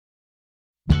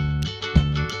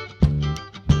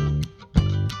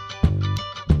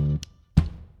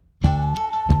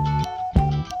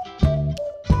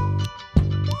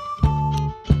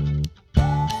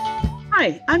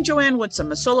Hi, I'm Joanne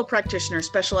Woodsum, a solo practitioner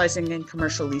specializing in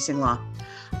commercial leasing law.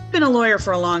 I've been a lawyer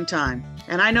for a long time,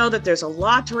 and I know that there's a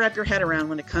lot to wrap your head around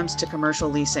when it comes to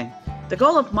commercial leasing. The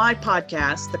goal of my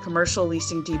podcast, the Commercial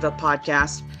Leasing Diva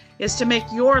podcast, is to make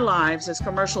your lives as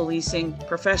commercial leasing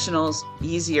professionals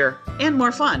easier and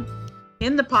more fun.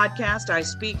 In the podcast, I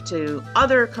speak to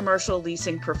other commercial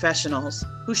leasing professionals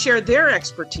who share their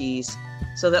expertise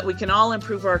so that we can all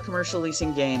improve our commercial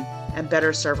leasing game and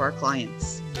better serve our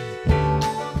clients.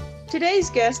 Today's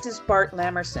guest is Bart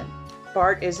Lammersen.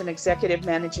 Bart is an executive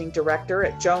managing director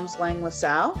at Jones Lang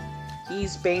LaSalle.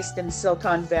 He's based in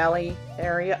Silicon Valley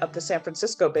area of the San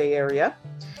Francisco Bay Area.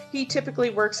 He typically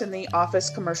works in the office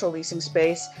commercial leasing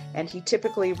space, and he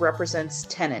typically represents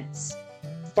tenants.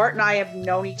 Bart and I have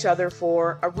known each other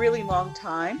for a really long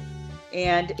time,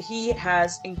 and he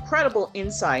has incredible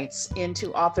insights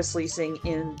into office leasing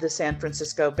in the San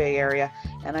Francisco Bay Area,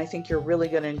 and I think you're really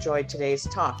going to enjoy today's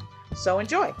talk. So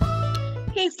enjoy.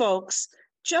 Hey folks,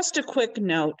 just a quick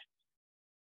note.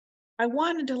 I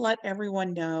wanted to let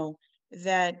everyone know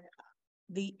that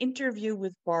the interview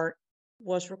with Bart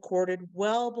was recorded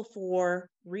well before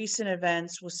recent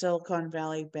events with Silicon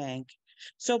Valley Bank.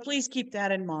 So please keep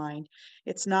that in mind.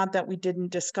 It's not that we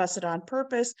didn't discuss it on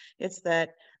purpose, it's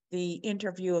that the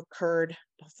interview occurred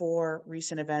before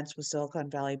recent events with Silicon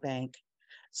Valley Bank.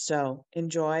 So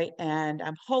enjoy, and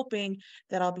I'm hoping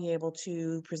that I'll be able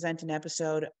to present an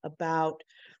episode about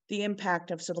the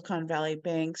impact of Silicon Valley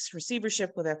Bank's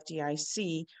receivership with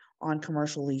FDIC on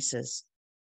commercial leases.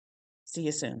 See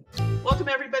you soon. Welcome,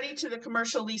 everybody, to the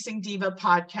Commercial Leasing Diva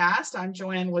podcast. I'm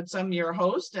Joanne Woodsum, your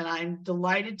host, and I'm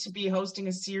delighted to be hosting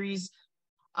a series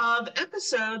of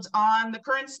episodes on the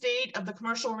current state of the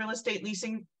commercial real estate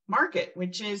leasing market,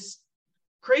 which is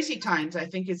crazy times. I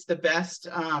think it's the best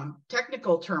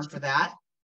technical term for that.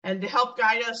 And to help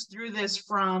guide us through this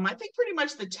from, I think, pretty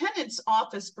much the tenant's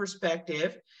office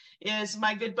perspective is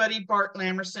my good buddy, Bart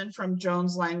Lammersen from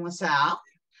Jones Lang LaSalle.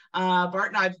 Bart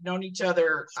and I have known each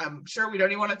other, I'm sure we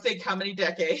don't even want to think how many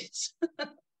decades.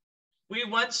 We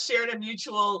once shared a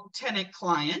mutual tenant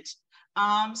client.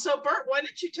 So Bart, why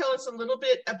don't you tell us a little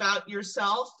bit about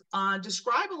yourself,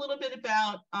 describe a little bit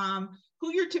about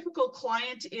who your typical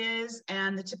client is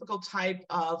and the typical type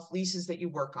of leases that you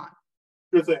work on.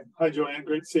 Good thing. Hi, Joanne.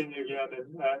 Great seeing you again.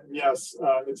 And yes,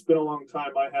 it's been a long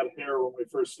time. I had hair when we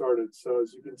first started. So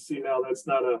as you can see now, that's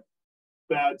not a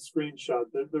bad screenshot.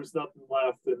 There's nothing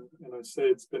left. And I say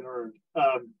it's been earned.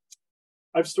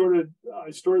 I started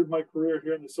my career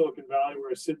here in the Silicon Valley,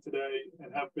 where I sit today,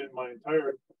 and have been my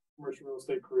entire commercial real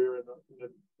estate career in the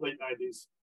late 90s.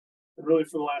 And really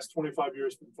for the last 25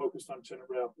 years, been focused on tenant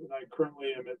rep. And I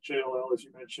currently am at JLL, as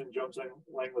you mentioned, Jones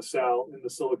Lang LaSalle in the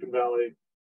Silicon Valley.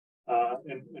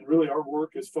 And really our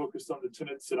work is focused on the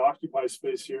tenants that occupy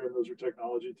space here, and those are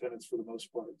technology tenants for the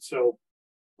most part. So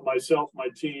myself, my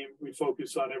team, we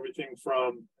focus on everything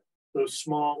from those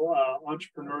small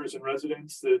entrepreneurs and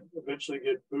residents that eventually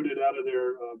get booted out of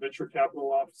their venture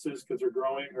capital offices because they're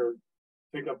growing or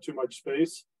take up too much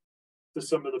space, to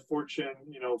some of the Fortune,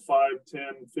 5, 10,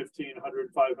 15, 100,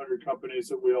 500 companies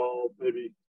that we all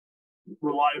maybe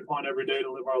rely upon every day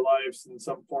to live our lives in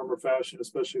some form or fashion,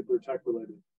 especially if they're tech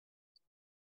related.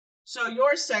 So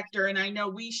your sector, and I know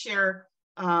we share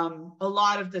a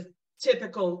lot of the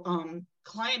typical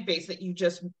client base that you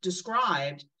just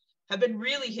described, have been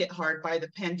really hit hard by the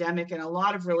pandemic in a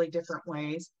lot of really different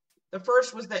ways. The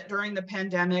first was that during the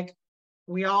pandemic,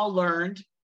 we all learned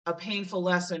a painful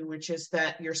lesson, which is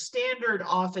that your standard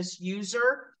office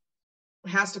user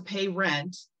has to pay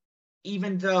rent,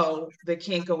 even though they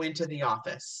can't go into the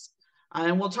office.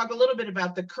 And we'll talk a little bit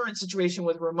about the current situation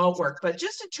with remote work, but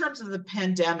just in terms of the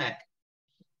pandemic,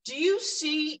 do you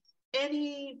see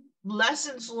any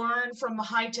lessons learned from the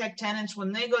high-tech tenants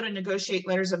when they go to negotiate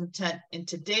letters of intent in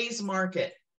today's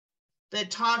market that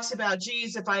talks about,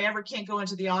 geez, if I ever can't go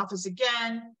into the office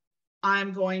again,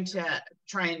 I'm going to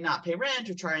try and not pay rent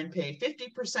or try and pay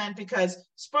 50%, because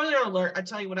spoiler alert, I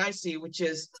tell you what I see, which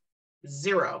is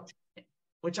zero,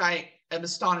 which I am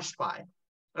astonished by,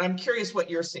 but I'm curious what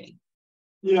you're seeing.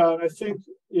 Yeah, and I think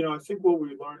what we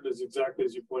learned is exactly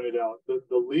as you pointed out, the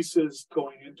leases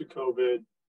going into COVID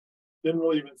didn't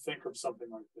really even think of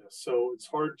something like this. So it's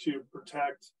hard to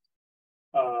protect,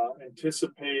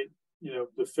 anticipate,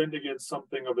 defend against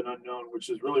something of an unknown, which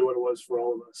is really what it was for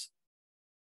all of us.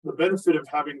 The benefit of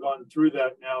having gone through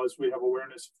that now is we have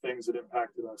awareness of things that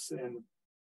impacted us. And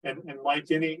like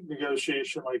any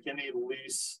negotiation, like any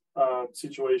lease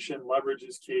situation, leverage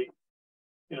is key.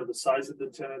 The size of the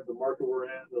tenant, the market we're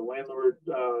in, the landlord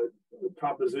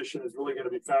composition is really going to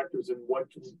be factors in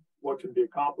what can be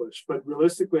accomplished. But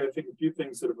realistically, I think a few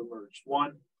things that have emerged.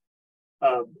 One,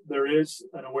 There is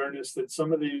an awareness that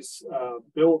some of these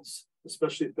builds,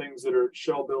 especially things that are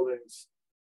shell buildings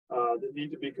that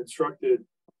need to be constructed,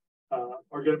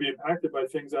 are going to be impacted by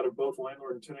things out of both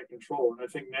landlord and tenant control. And I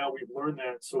think now we've learned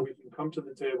that, so we can come to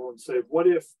the table and say, what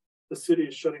if the city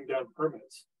is shutting down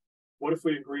permits? What if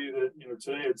we agree that,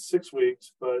 today it's 6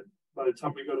 weeks, but by the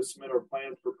time we go to submit our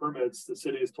plans for permits, the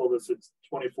city has told us it's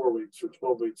 24 weeks or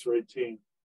 12 weeks or 18.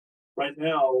 Right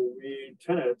now, we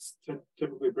tenants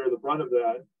typically bear the brunt of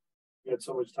that. We had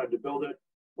so much time to build it,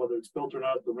 whether it's built or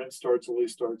not, the rent starts, the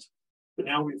lease starts. But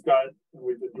now we've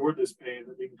endured this pain,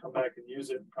 that we can come back and use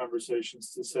it in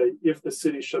conversations to say, if the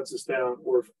city shuts us down,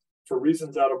 or for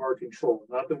reasons out of our control,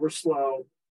 not that we're slow,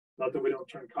 not that we don't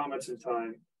turn comments in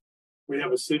time, we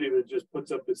have a city that just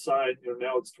puts up its sign,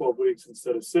 now it's 12 weeks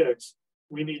instead of 6.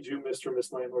 We need you, Mr. and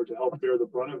Miss Landlord, to help bear the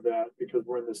brunt of that, because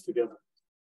we're in this together.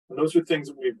 And those are things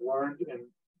that we've learned, and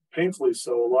painfully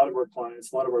so, a lot of our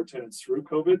clients, a lot of our tenants through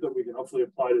COVID, that we can hopefully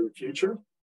apply to the future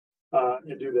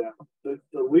and do that.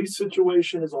 The lease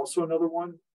situation is also another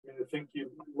one. I think you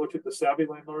look at the savvy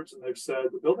landlords, and they've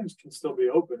said the buildings can still be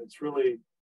open. It's really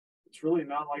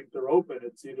not like they're open.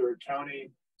 It's either a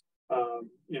county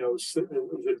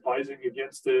advising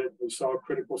against it. We saw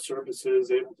critical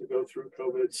services able to go through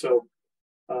COVID. So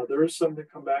there is some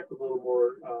that come back with a little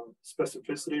more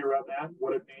specificity around that,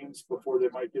 what it means before they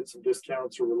might get some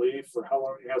discounts or relief, or how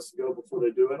long it has to go before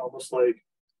they do it. Almost like,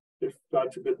 if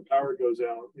God forbid the power goes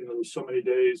out, there's so many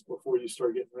days before you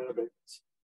start getting renovations.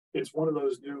 It's one of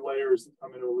those new layers that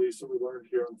come into a lease that we learned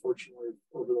here, unfortunately,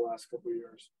 over the last couple of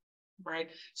years. Right.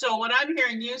 So what I'm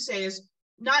hearing you say is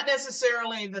not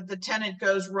necessarily that the tenant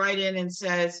goes right in and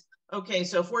says, okay,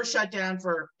 so if we're shut down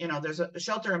for, there's a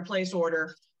shelter in place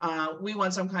order, we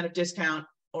want some kind of discount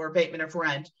or abatement of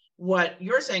rent. What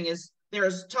you're saying is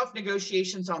there's tough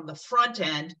negotiations on the front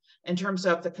end in terms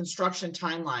of the construction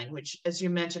timeline, which, as you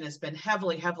mentioned, has been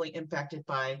heavily, heavily impacted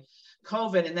by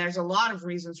COVID. And there's a lot of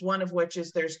reasons, one of which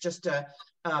is there's just a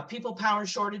people power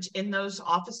shortage in those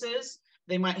offices.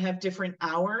 They might have different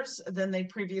hours than they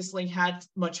previously had,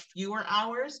 much fewer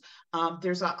hours.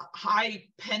 There's a high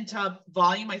pent up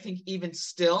volume, I think, even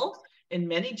still in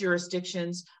many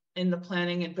jurisdictions in the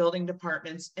planning and building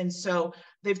departments. And so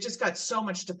they've just got so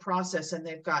much to process, and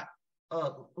they've got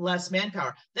less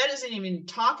manpower. That doesn't even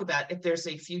talk about if there's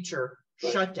a future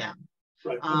shutdown.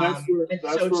 Right.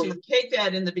 To take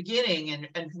that in the beginning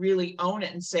and really own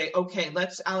it and say, okay,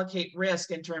 let's allocate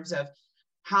risk in terms of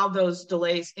how those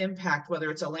delays impact, whether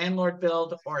it's a landlord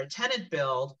build or a tenant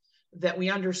build, that we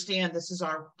understand this is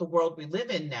the world we live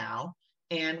in now.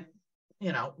 And,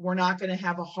 we're not going to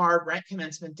have a hard rent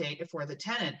commencement date if we're the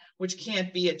tenant, which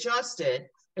can't be adjusted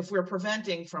if we're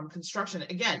preventing from construction.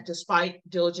 Again, despite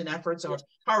diligent efforts, or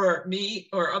however me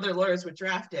or other lawyers would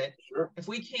draft it, sure. If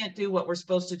we can't do what we're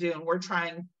supposed to do, and we're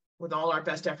trying with all our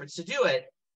best efforts to do it,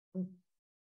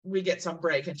 we get some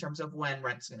break in terms of when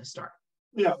rent's going to start.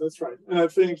 Yeah, that's right. And I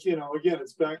think, again,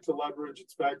 it's back to leverage.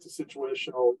 It's back to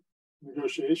situational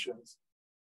negotiations.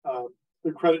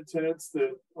 The credit tenants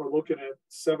that are looking at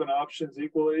 7 options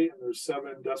equally, and there's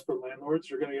 7 desperate landlords,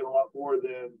 you're going to get a lot more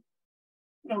than,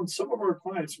 some of our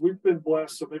clients, we've been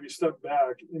blessed. So maybe step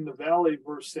back in the Valley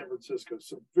versus San Francisco.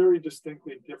 So very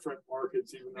distinctly different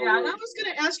markets, even though. Yeah, and I was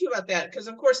going to ask you about that, because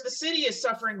of course the city is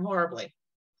suffering horribly.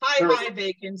 High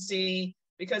vacancy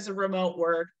because of remote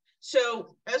work.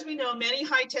 So as we know, many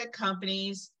high-tech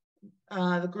companies,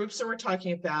 the groups that we're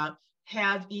talking about,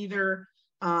 have either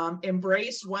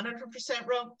embraced 100%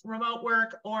 remote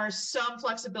work, or some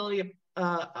flexibility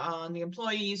on the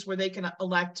employees where they can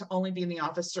elect to only be in the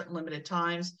office certain limited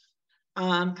times.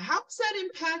 How is that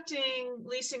impacting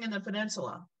leasing in the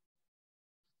peninsula?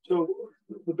 So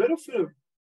the benefit of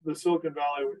the Silicon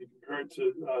Valley, when you compare it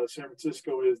to San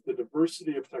Francisco, is the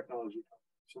diversity of technology.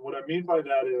 So what I mean by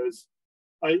that is,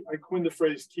 I coined the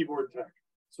phrase keyboard tech.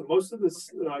 So most of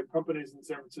the companies in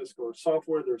San Francisco are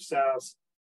software, they're SaaS.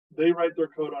 They write their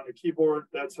code on a keyboard.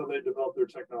 That's how they develop their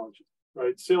technology,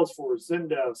 right? Salesforce,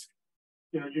 Zendesk,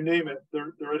 you name it,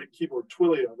 they're at a keyboard.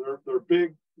 Twilio, they're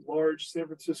big, large San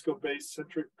Francisco-based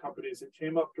centric companies that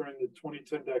came up during the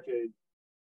 2010 decade,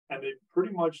 and they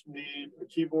pretty much need a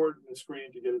keyboard and a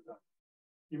screen to get it done.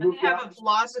 And they have a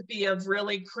philosophy of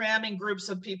really cramming groups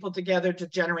of people together to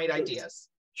generate ideas.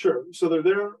 Sure. So they're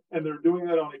there, and they're doing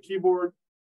that on a keyboard.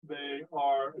 They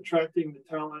are attracting the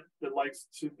talent that likes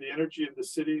the energy of the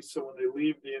city. So when they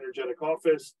leave the energetic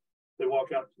office, they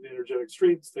walk out to the energetic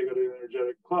streets. They go to the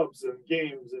energetic clubs and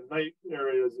games and night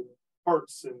areas and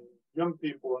parks and young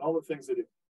people and all the things they do.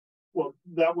 Well,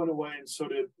 that went away, and so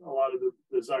did a lot of the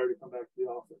desire to come back to the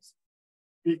office,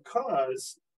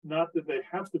 because not that they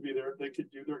have to be there. They could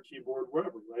do their keyboard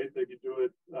wherever, right? They could do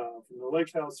it from the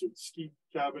lake house or the ski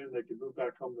cabin. They could move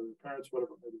back home to their parents,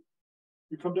 whatever. Maybe.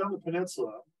 You come down the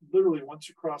peninsula, literally once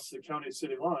you cross the county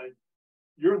city line,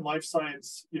 you're in life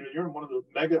science, you're in one of the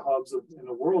mega hubs in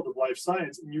the world of life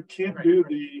science, and you can't do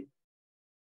the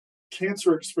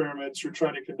cancer experiments you're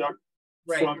trying to conduct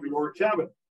from your cabin.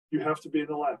 You have to be in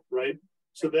the lab, right?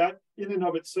 So that in and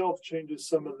of itself changes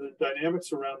some of the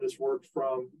dynamics around this work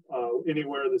from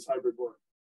anywhere, this hybrid work.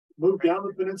 Move down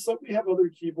the peninsula, we have other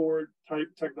keyboard type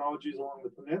technologies along the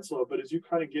peninsula, but as you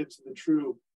kind of get to the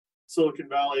true Silicon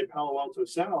Valley, Palo Alto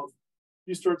South,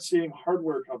 you start seeing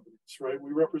hardware companies, right?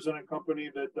 We represent a company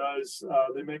that does,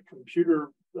 they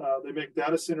make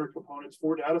data center components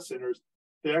for data centers.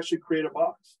 They actually create a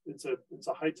box. It's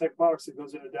a high-tech box that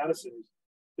goes into data centers.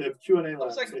 They have Q&A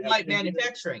labs. It's like light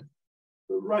manufacturing.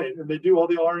 Right, and they do all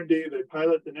the R&D. They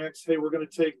pilot the next, hey, we're going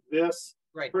to take this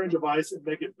current device and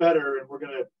make it better, and we're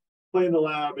going to play in the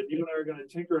lab, and you and I are going to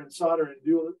tinker and solder and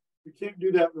do it. You can't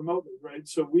do that remotely, right?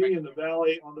 So we in the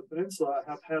Valley on the peninsula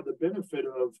have had the benefit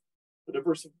of the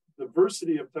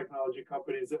diversity of technology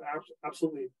companies that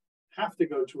absolutely have to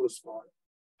go to a spot,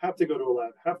 have to go to a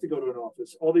lab, have to go to an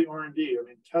office. All the R&D. I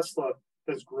mean, Tesla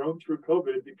has grown through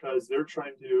COVID because they're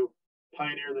trying to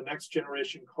pioneer the next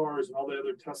generation cars and all the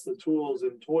other Tesla tools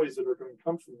and toys that are going to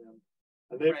come from them.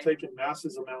 And they've taken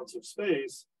massive amounts of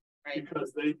space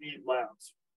because they need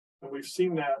labs. And we've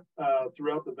seen that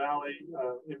throughout the Valley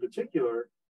in particular.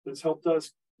 That's helped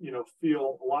us,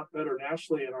 feel a lot better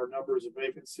nationally in our numbers of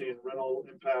vacancy and rental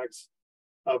impacts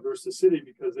versus the city,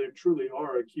 because they truly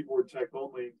are a keyboard tech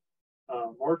only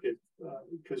market,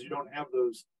 because you don't have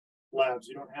those labs,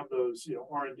 you don't have those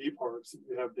R&D parks that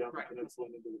you have down the peninsula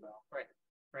and into the Valley.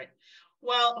 Right.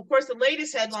 Well, of course, the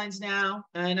latest headlines now,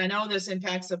 and I know this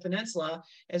impacts the peninsula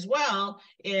as well,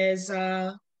 is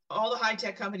all the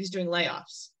high-tech companies doing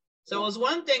layoffs. So it was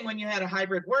one thing when you had a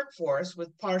hybrid workforce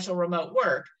with partial remote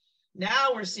work. Now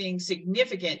we're seeing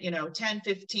significant, 10,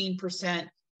 15%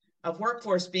 of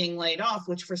workforce being laid off,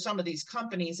 which for some of these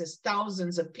companies is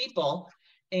thousands of people.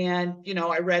 And,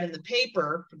 I read in the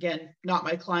paper, again, not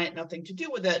my client, nothing to do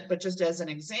with it, but just as an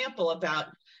example about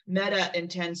Meta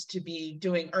intends to be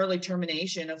doing early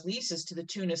termination of leases to the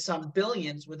tune of some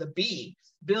billions with a B,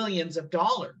 billions of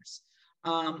dollars.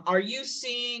 Are you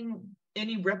seeing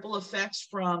any ripple effects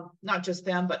from not just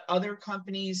them, but other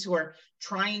companies who are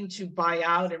trying to buy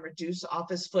out and reduce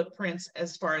office footprints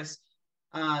as far as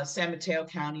San Mateo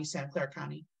County, Santa Clara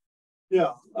County?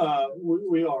 Yeah,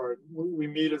 we are. We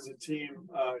meet as a team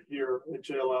here at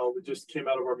JLL. We just came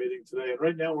out of our meeting today, and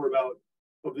right now we're about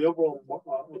of the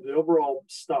overall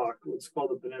stock, what's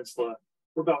called the Peninsula.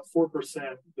 We're about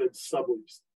 4% that's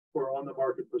subleased or on the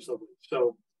market for sublease.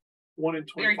 So 1 in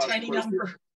 25. Very tiny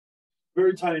number.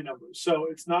 Very tiny number. So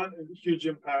it's not a huge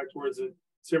impact, whereas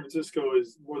San Francisco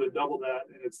is more than double that,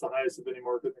 and it's the highest of any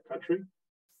market in the country.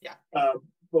 Yeah.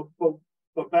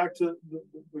 But back to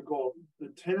the goal, the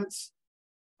tenants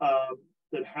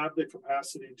that have the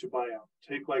capacity to buy out,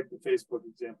 take like the Facebook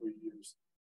example you used.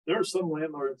 There are some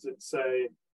landlords that say,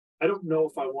 I don't know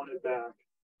if I want it back,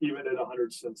 even at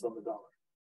 100 cents on the dollar,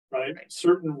 right?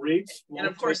 Certain rates. And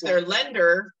of course, their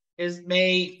lender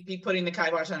may be putting the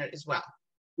kibosh on it as well.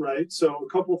 Right. So a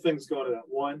couple of things go to that.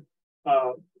 One,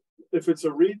 if it's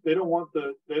a REIT, they don't want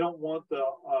the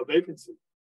vacancy.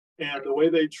 And the way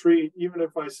they treat, even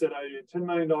if I said I need $10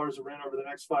 million of rent over the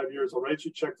next 5 years, I'll write you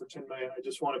a check for $10 million. I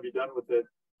just want to be done with it.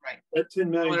 Right. That $10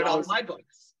 million. I want it on my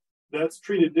books. That's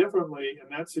treated differently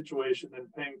in that situation than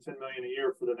paying $10 million a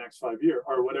year for the next 5 years,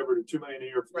 or whatever, to $2 million a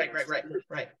year for the next 5 years.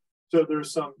 Right. So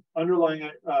there's some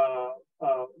underlying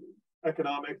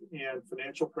economic and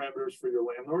financial parameters for your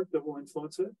landlord that will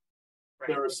influence it. Right.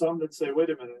 There are some that say, wait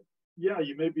a minute, yeah,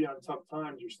 you may be on tough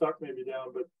times, your stock may be down,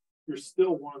 but you're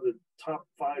still one of the top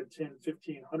 5, 10,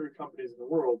 15, 100 companies in the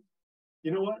world.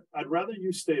 You know what? I'd rather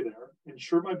you stay there,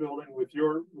 insure my building with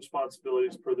your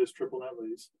responsibilities per this triple net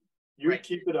lease. You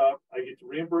keep it up. I get to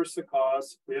reimburse the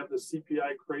costs. We have the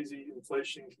CPI crazy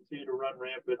inflation continue to run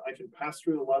rampant. I can pass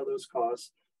through a lot of those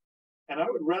costs. And I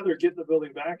would rather get the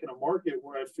building back in a market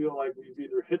where I feel like we've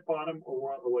either hit bottom or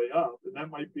we're on the way up. And that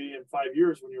might be in 5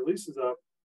 years when your lease is up.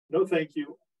 No, thank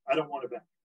you. I don't want it back.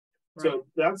 Right. So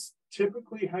that's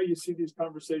typically how you see these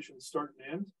conversations start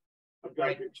and end. I've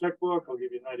got a big checkbook. I'll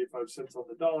give you 95 cents on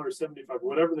the dollar, 75,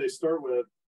 whatever they start with.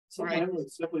 Some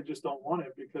landlords simply just don't want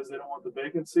it because they don't want the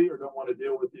vacancy or don't want to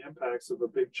deal with the impacts of a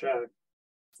big check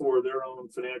for their own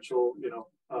financial,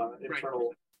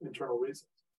 internal reasons.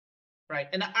 Right.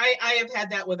 And I have had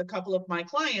that with a couple of my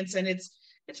clients, and it's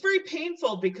very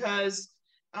painful because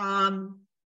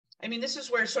I mean, this is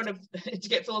where sort of, to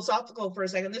get philosophical for a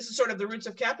second, this is sort of the roots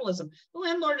of capitalism. The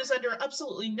landlord is under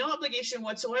absolutely no obligation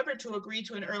whatsoever to agree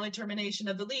to an early termination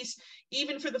of the lease,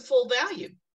 even for the full value.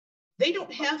 They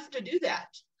don't have to do that.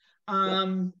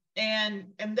 And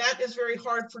that is very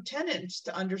hard for tenants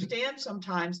to understand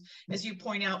sometimes. As you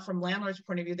point out, from landlord's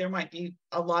point of view, there might be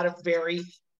a lot of very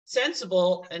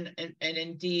sensible and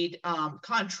indeed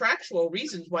contractual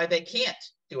reasons why they can't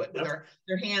do it.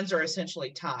 Their hands are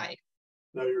essentially tied.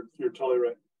 No, you're totally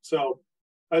right. So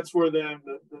that's where then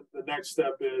the next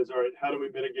step is, all right, how do we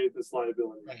mitigate this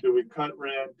liability? Right. Do we cut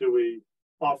rent? Do we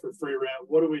offer free rent?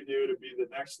 What do we do to be the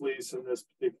next lease in this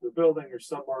particular building or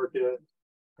submarket?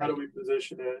 How do we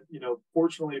position it? You know,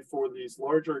 fortunately for these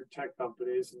larger tech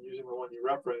companies, and using the one you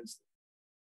referenced,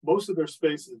 most of their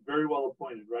space is very well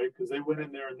appointed, right? Because they went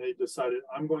in there and they decided,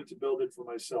 I'm going to build it for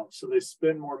myself. So they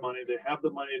spend more money. They have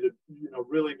the money to, you know,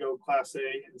 really go Class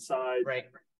A inside. Right.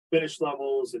 Finish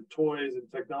levels and toys and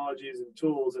technologies and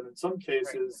tools. And in some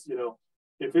cases, you know,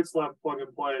 if it's left plug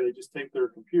and play, they just take their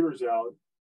computers out.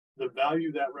 The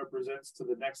value that represents to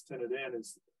the next tenant in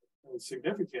is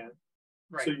significant.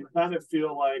 Right. So you kind of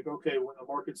feel like, okay, when the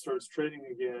market starts trading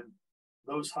again,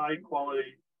 those high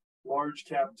quality, large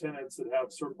cap tenants that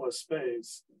have surplus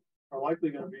space are likely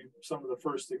going to be some of the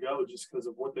first to go just because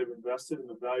of what they've invested and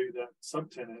the value that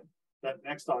subtenant, that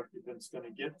next occupant is going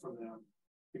to get from them.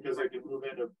 Because they can move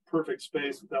into perfect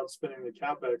space without spending the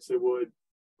capex they would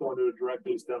go into a direct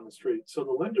lease down the street. So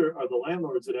the lender or the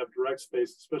landlords that have direct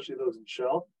space, especially those in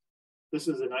shell, this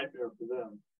is a nightmare for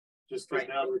them. Just because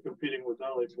now they're competing with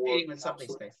not only more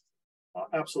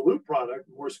absolute product,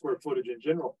 more square footage in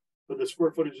general, but the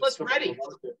square footage is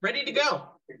ready to go.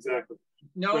 Exactly.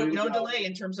 No delay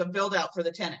in terms of build out for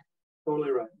the tenant.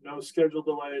 Totally right. No schedule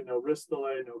delay, no risk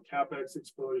delay, no capex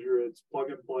exposure. It's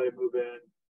plug and play, move in.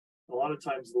 A lot of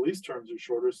times the lease terms are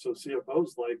shorter, so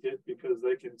CFOs like it because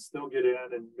they can still get in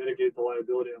and mitigate the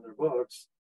liability on their books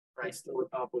and still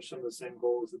accomplish some of the same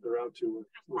goals that they're out to.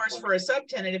 Of course, for a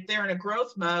subtenant, if they're in a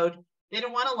growth mode, they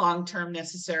don't want a long-term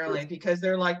necessarily because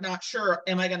they're like not sure,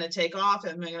 am I going to take off?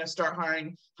 Am I going to start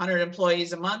hiring 100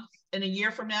 employees a month in a year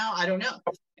from now? I don't know.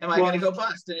 Am I going to go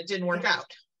bust? And it didn't work out.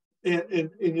 And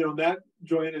you know, that,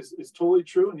 Joanne, is totally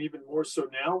true. And even more so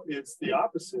now, it's the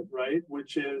opposite, right?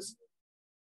 Which is,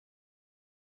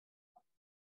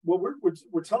 what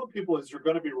we're telling people is you're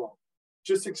going to be wrong.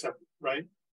 Just accept it, right?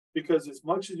 Because as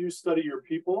much as you study your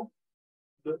people,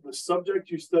 the subject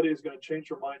you study is going to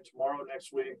change your mind tomorrow,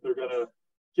 next week. They're going to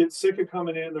get sick of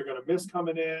coming in. They're going to miss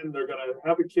coming in. They're going to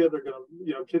have a kid. They're going to,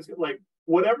 you know, kids, like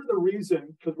whatever the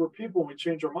reason, because we're people and we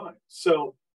change our minds.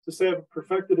 So to say I've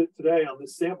perfected it today on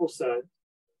this sample set,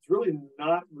 it's really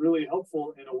not really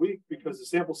helpful in a week because the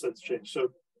sample set's changed. So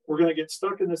we're going to get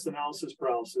stuck in this analysis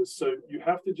paralysis. So you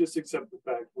have to just accept the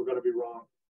fact we're going to be wrong.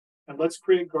 And let's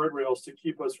create guardrails to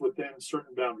keep us within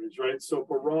certain boundaries, right? So if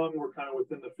we're wrong, we're kind of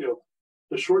within the field.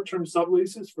 The short-term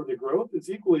subleases for the growth is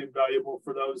equally valuable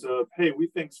for those of, hey, we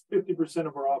think 50%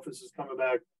 of our office is coming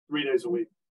back 3 days a week.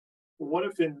 Well, what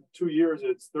if in 2 years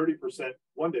it's 30%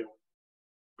 1 day a week?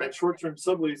 That short-term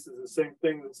sublease is the same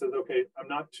thing that says, okay, I'm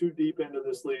not too deep into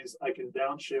this lease. I can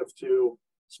downshift to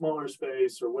smaller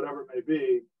space or whatever it may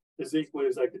be as equally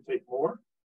as I could take more.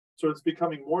 So it's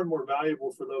becoming more and more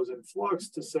valuable for those in flux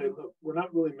to say, look, we're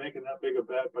not really making that big a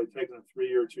bet by taking a 3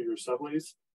 year, 2 year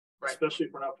sublease, especially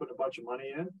if we're not putting a bunch of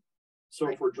money in. So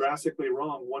if we're drastically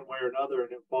wrong one way or another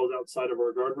and it falls outside of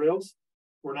our guardrails,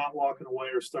 we're not walking away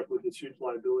or stuck with this huge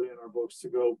liability in our books to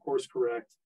go course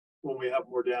correct when we have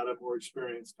more data, more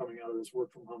experience coming out of this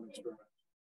work from home experiment.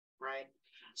 Right.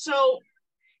 So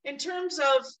in terms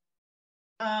of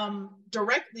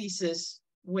direct leases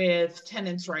with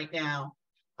tenants right now,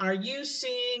 are you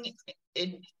seeing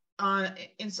it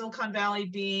in Silicon Valley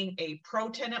being a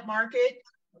pro-tenant market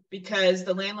because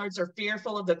the landlords are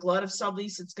fearful of the glut of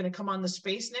sublease that's going to come on the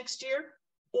space next year?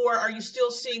 Or are you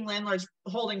still seeing landlords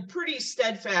holding pretty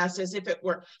steadfast as if it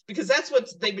were, because that's what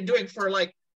they've been doing for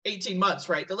like 18 months,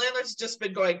 right? The landlord's just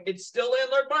been going, it's still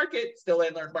landlord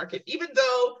market, even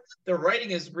though the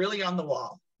writing is really on the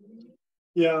wall.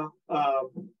 Yeah.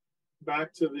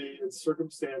 Back to it's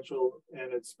circumstantial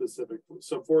and it's specific.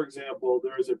 So for example,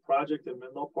 there is a project in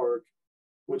Menlo Park,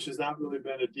 which has not really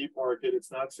been a deep market.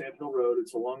 It's not Sand Hill Road.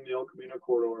 It's along the El Camino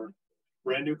corridor,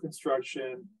 brand new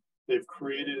construction. They've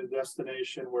created a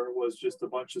destination where it was just a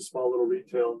bunch of small little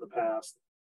retail in the past.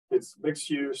 It's mixed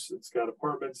use. It's got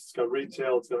apartments. It's got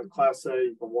retail. It's got a Class A.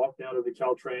 You can walk down to the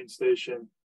Caltrain station,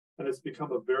 and it's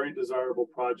become a very desirable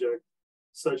project,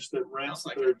 such that rents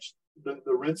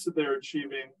the rents that they're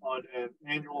achieving on a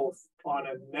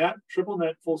net triple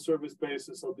net full service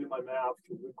basis. I'll do my math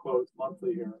because we quote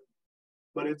monthly here.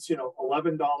 but it's,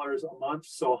 $11 a month,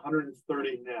 so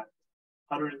 130 net.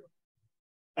 100,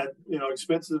 and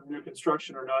expensive new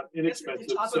construction are not inexpensive.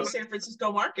 It's top of the San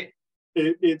Francisco market.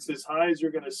 It's as high as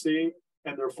you're going to see,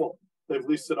 and they're full. They've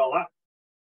leased it all out.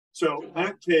 So in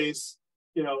that case,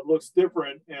 it looks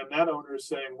different, and that owner is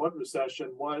saying, what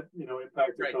recession, what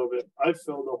impact of COVID. I've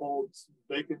filled a whole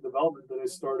vacant development that I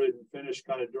started and finished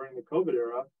kind of during the COVID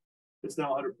era. It's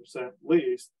now 100%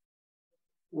 leased.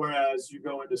 Whereas you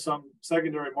go into some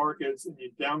secondary markets and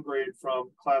you downgrade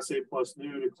from Class A plus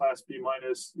new to Class B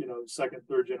minus, second,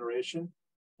 third generation.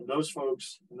 And those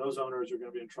folks and those owners are going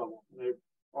to be in trouble. And they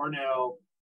are now,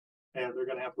 and they're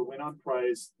going to have to win on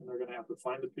price, and they're going to have to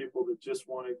find the people that just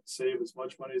want to save as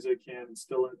much money as they can and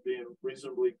still be in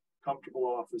reasonably comfortable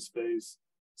office space.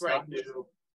 It's not new,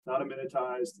 not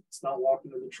amenitized. It's not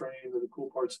walking to the train or the cool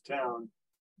parts of town.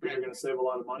 But you're going to save a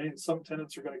lot of money. And some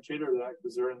tenants are going to cater to that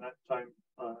because they're in that time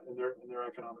in their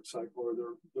economic cycle or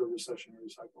their recessionary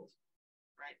cycles.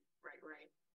 Right.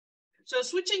 So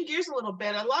switching gears a little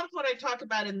bit, a lot of what I talk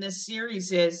about in this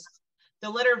series is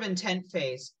the letter of intent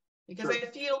phase, because I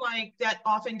feel like that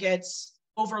often gets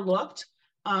overlooked.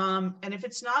 And if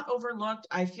it's not overlooked,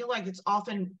 I feel like it's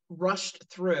often rushed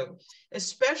through,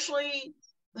 especially,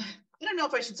 I don't know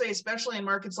if I should say especially in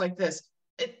markets like this.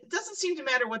 It doesn't seem to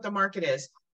matter what the market is.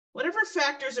 Whatever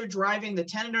factors are driving the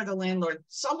tenant or the landlord,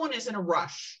 someone is in a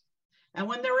rush. And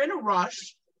when they're in a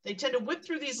rush, they tend to whip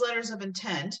through these letters of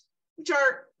intent, which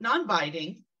are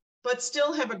non-binding, but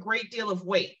still have a great deal of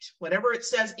weight. Whatever it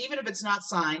says, even if it's not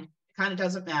signed, it kind of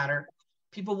doesn't matter.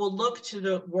 People will look to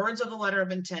the words of the letter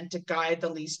of intent to guide the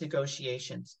lease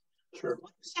negotiations. Sure.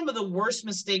 What are some of the worst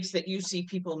mistakes that you see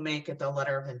people make at the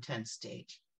letter of intent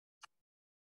stage?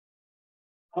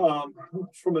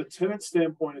 From a tenant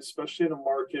standpoint, especially in a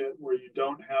market where you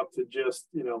don't have to just,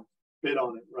 bid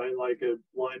on it, right? Like a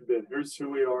blind bid. Here's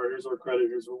who we are. Here's our credit.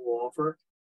 Here's what we'll offer.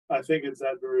 I think it's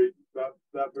that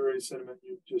very sentiment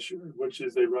you just shared, which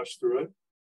is they rush through it.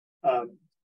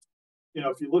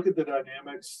 If you look at the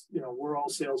dynamics, we're all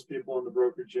salespeople in the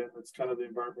brokerage end. That's kind of the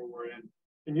environment we're in.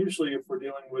 And usually if we're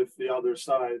dealing with the other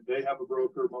side, they have a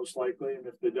broker most likely. And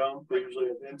if they don't, they usually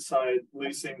have inside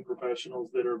leasing professionals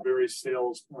that are very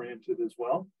sales oriented as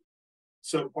well.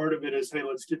 So part of it is, hey,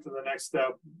 let's get to the next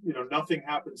step. Nothing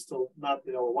happens till not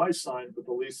the LOI signed, but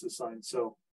the lease is signed.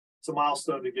 So it's a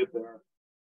milestone to get there.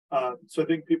 So I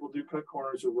think people do cut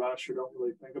corners or rush or don't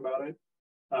really think about it.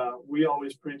 We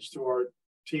always preach to our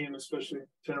team, especially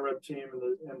tenant rep team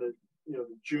and the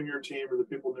junior team or the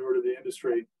people newer to the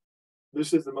industry.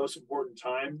 This is the most important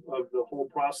time of the whole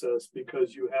process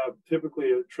because you have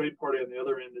typically a trade party on the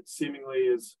other end that seemingly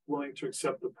is willing to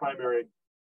accept the primary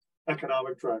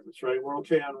economic drivers, right? We're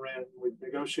okay on rent. We've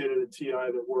negotiated a TI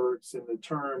that works and the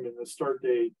term and the start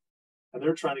date, and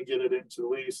they're trying to get it into the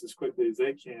lease as quickly as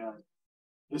they can.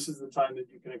 This is the time that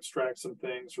you can extract some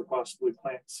things or possibly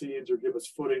plant seeds or give us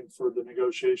footing for the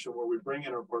negotiation where we bring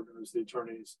in our partners, the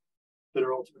attorneys, that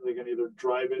are ultimately going to either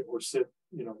drive it or sit,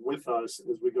 with us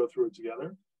as we go through it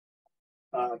together.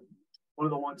 One of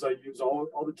the ones I use all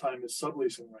the time is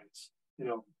subleasing rates.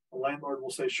 A landlord will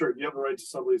say, sure, you have the right to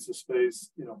sublease the space,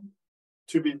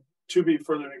 to be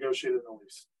further negotiated in the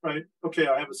lease, right? Okay,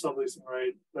 I have a subleasing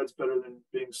rate. That's better than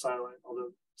being silent,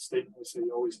 although statement say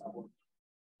you always have one.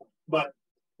 But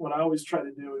what I always try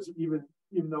to do is even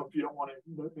though if you don't want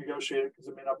to negotiate it because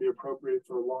it may not be appropriate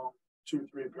for a long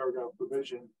 2-3 paragraph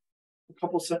provision, a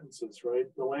couple sentences, right?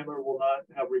 The landlord will not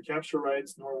have recapture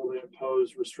rights, nor will they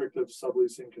impose restrictive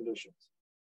subleasing conditions.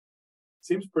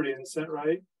 Seems pretty innocent,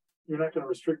 right? You're not going to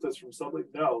restrict us from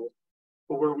subleasing, no.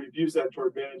 But where we've used that to our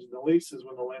advantage in the lease is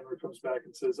when the landlord comes back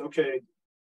and says, okay,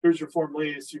 here's your form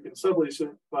lease, you can sublease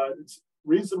it, but it's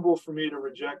reasonable for me to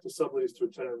reject a sublease to a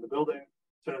tenant in the building,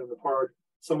 tenant in the park,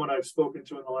 someone I've spoken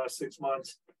to in the last 6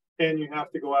 months, and you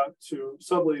have to go out to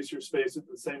sublease your space at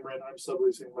the same rent I'm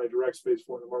subleasing my direct space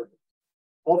for in the market.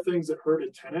 All things that hurt a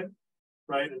tenant,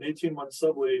 right? An 18-month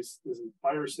sublease is a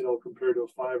fire sale compared to a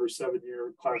 5 or 7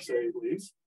 year Class A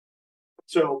lease.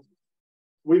 So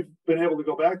we've been able to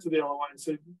go back to the LOI and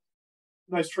say,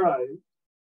 nice try.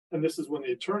 And this is when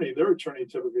their attorney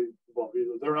typically involved,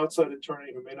 either their outside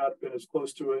attorney who may not have been as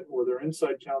close to it or their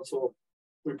inside counsel,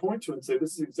 we point to and say,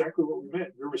 this is exactly what we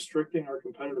meant. You're restricting our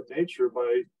competitive nature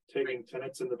by taking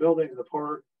tenants in the building, in the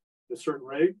park, at a certain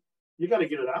rate. You got to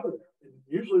get it out of there. And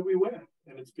usually we win.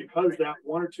 And it's because that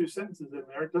 1 or 2 sentences in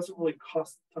there, it doesn't really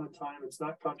cost a ton of time. It's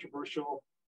not controversial.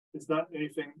 It's not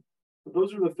anything. But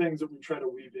those are the things that we try to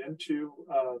weave into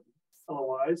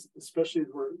LOIs, especially as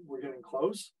we're getting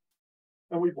close.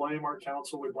 And we blame our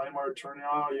counsel, we blame our attorney,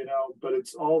 but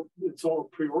it's all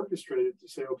pre-orchestrated to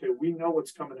say, okay, we know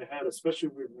what's coming ahead, especially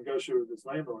if we've negotiated with this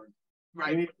landlord.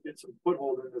 Right. We need to get some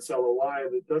foothold in this LOI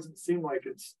that doesn't seem like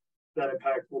it's that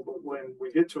impactful, but when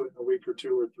we get to it in a week or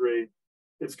two or three,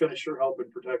 it's going to sure help and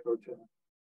protect our tenant.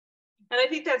 And I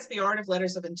think that's the art of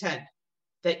letters of intent,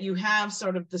 that you have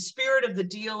sort of the spirit of the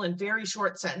deal in very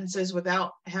short sentences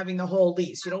without having the whole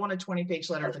lease. You don't want a 20-page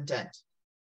letter of intent.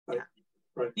 Right. Yeah.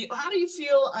 Right. How do you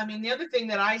feel? I mean, the other thing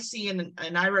that I see, and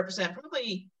I represent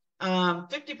probably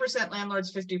 50%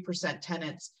 landlords, 50%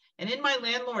 tenants. And in my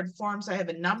landlord forms, I have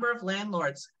a number of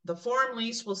landlords. The form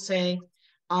lease will say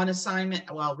on assignment,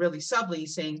 well, really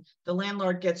subleasing, the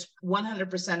landlord gets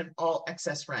 100% of all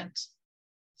excess rent.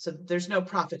 So there's no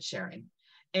profit sharing.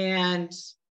 And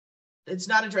it's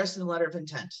not addressed in the letter of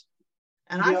intent.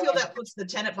 And I feel that puts the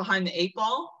tenant behind the 8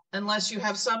 ball unless you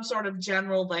have some sort of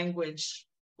general language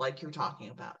like you're talking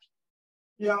about.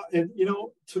 Yeah, and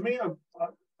to me,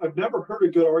 I've never heard a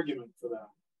good argument for that,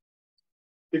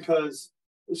 because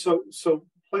so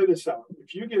play this out.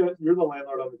 If you're the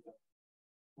landlord on the tenant,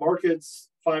 market's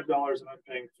 $5 and I'm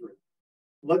paying $3.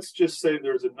 Let's just say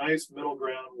there's a nice middle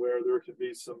ground where there could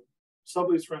be some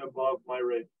sublease rent above my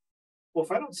rate. Well,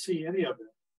 if I don't see any of it,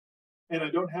 and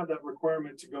I don't have that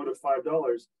requirement to go to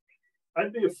 $5,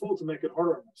 I'd be a fool to make it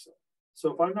harder on myself.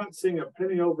 So if I'm not seeing a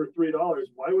penny over $3,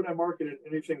 why would I market it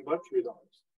anything but $3?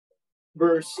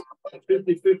 Versus a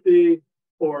 50-50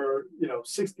 or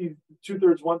 60,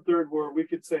 2/3, 1/3, where we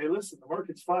could say, hey, listen, the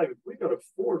market's $5. If we go to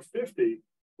 $4.50,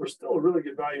 we're still a really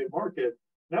good value market.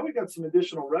 Now we got some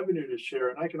additional revenue to share,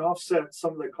 and I can offset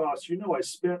some of the costs I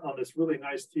spent on this really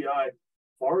nice TI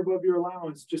far above your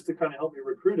allowance just to kind of help me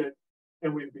recruit it.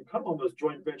 And we've become almost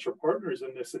joint venture partners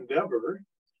in this endeavor.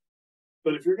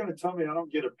 But if you're going to tell me I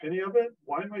don't get a penny of it,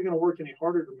 why am I going to work any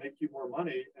harder to make you more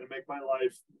money and make my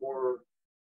life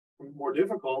more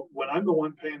difficult when I'm the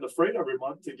one paying the freight every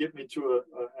month to get me to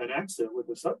an exit with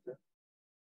a subtenant?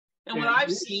 And what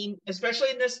I've seen, especially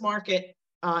in this market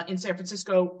in San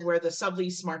Francisco, where the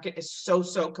sublease market is so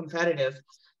competitive,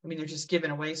 I mean, they're just giving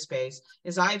away space,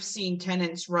 is I've seen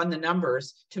tenants run the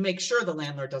numbers to make sure the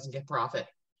landlord doesn't get profit.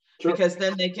 Sure. Because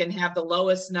then they can have the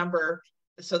lowest number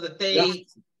so that they,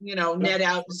 net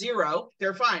out 0.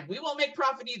 They're fine. We won't make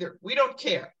profit either. We don't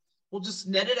care. We'll just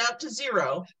net it out to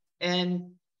 0,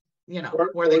 and,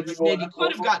 where they maybe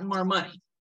could have gotten more money.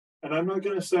 And I'm not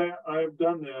going to say I've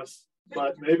done this,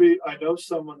 but maybe I know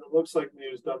someone that looks like me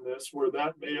who's done this, where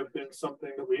that may have been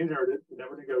something that we inherited. We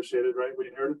never negotiated, right? We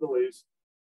inherited the lease.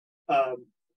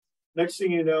 Next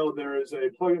thing you know, there is a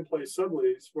plug-and-play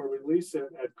sublease where we lease it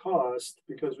at cost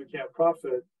because we can't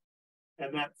profit.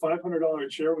 And that $500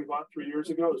 chair we bought 3 years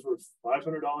ago is worth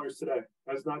 $500 today.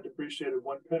 Has not depreciated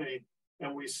 1 penny.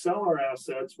 And we sell our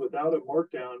assets without a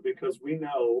markdown because we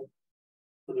know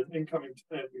for the incoming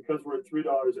tenant, because we're at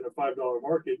 $3 in a $5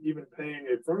 market, even paying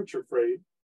a furniture freight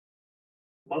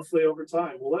monthly over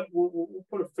time, we'll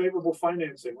put a favorable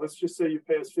financing. Let's just say you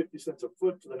pay us 50 cents a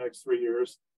foot for the next 3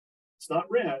 years. It's not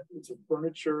rent, it's a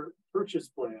furniture purchase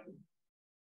plan.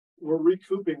 We're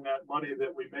recouping that money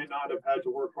that we may not have had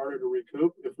to work harder to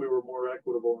recoup if we were more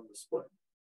equitable in the split.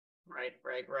 Right.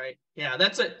 Yeah,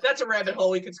 that's a rabbit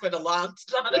hole we could spend a lot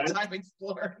of time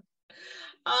exploring.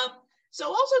 So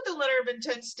also at the letter of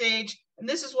intent stage, and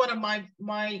this is one of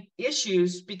my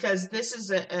issues, because this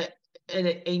is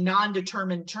a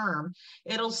non-determined term.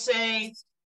 It'll say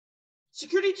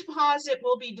security deposit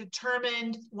will be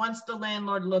determined once the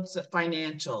landlord looks at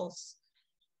financials.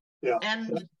 Yeah. And,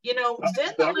 then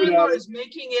the landlord is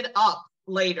making it up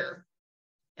later.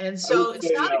 And so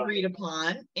it's not agreed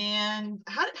upon. And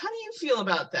how do you feel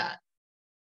about that?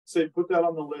 Say, put that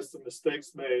on the list of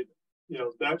mistakes made.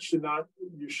 You should not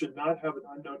have an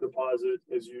unknown deposit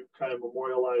as you kind of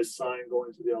memorialize sign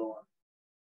going to the LOI.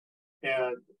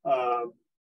 And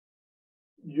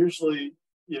usually,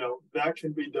 that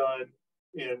can be done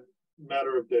in a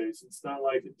matter of days. It's not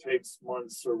like it takes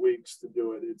months or weeks to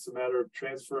do it. It's a matter of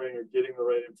transferring or getting the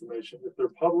right information. If they're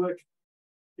public,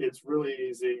 it's really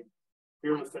easy.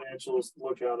 Here are the financials,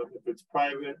 look at them. If it's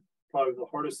private, probably the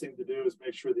hardest thing to do is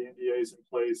make sure the NDA is in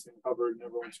place and covered and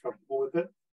everyone's comfortable with it.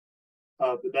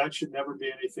 But that should never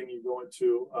be anything you go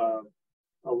into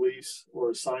a lease or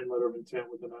a signed letter of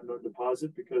intent with an unknown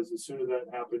deposit, because as soon as that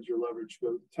happens,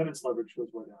 tenant's leverage goes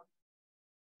way down.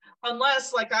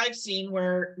 Unless, like I've seen,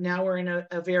 where now we're in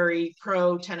a very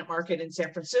pro-tenant market in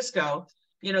San Francisco,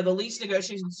 the lease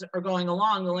negotiations are going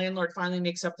along. The landlord finally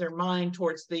makes up their mind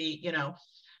towards the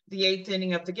 8th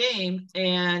inning of the game,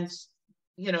 and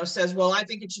says, well, I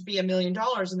think it should be $1 million.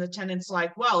 And the tenant's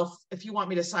like, well, if you want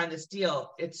me to sign this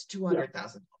deal, it's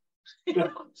 $200,000. Yeah.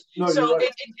 No, So you're right.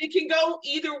 it can go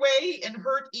either way and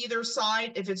hurt either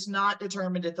side if it's not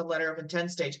determined at the letter of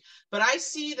intent stage. But I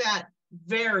see that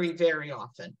very, very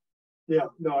often. Yeah,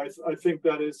 no, I think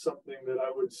that is something that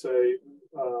I would say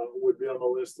would be on the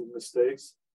list of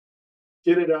mistakes.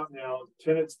 Get it out now.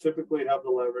 Tenants typically have the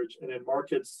leverage, and in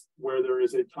markets where there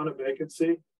is a ton of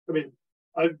vacancy, I mean,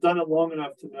 I've done it long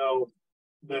enough to know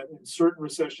that in certain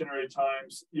recessionary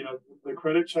times, the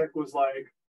credit check was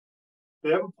like, they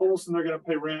have a pulse and they're going to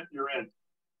pay rent, you're in.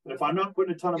 And if I'm not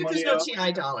putting a ton of money There's out, no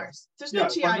TI dollars. There's yeah, no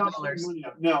if TI I'm not dollars. putting money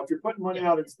out. Now, if you're putting money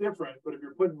out, it's different. But if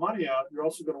you're putting money out, you're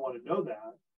also going to want to know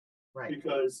that. Right.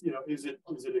 Because, is it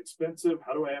expensive?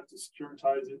 How do I have to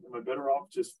securitize it? Am I better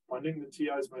off just funding the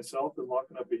TIs myself and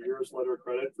locking up a year's letter of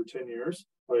credit for 10 years?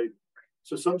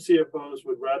 So some CFOs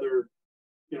would rather,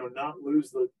 not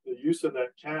lose the use of that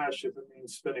cash if it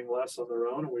means spending less on their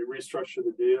own, and we restructure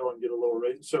the deal and get a lower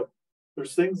rate. So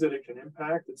there's things that it can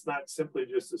impact. It's not simply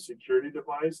just a security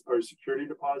device or a security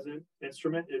deposit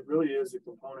instrument. It really is a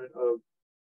component of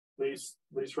lease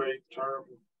rate, term,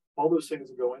 all those things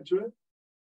that go into it.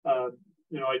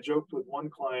 I joked with one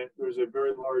client. There's a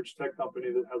very large tech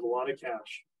company that has a lot of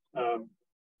cash.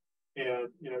 And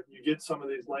you get some of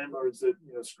these landlords that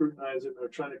scrutinize it and they're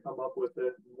trying to come up with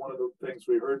it. And one of the things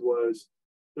we heard was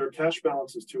their cash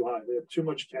balance is too high. They have too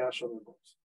much cash on their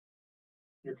books.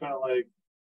 You're kind of like,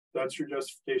 that's your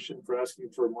justification for asking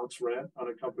for a month's rent on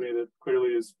a company that clearly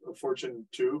is a Fortune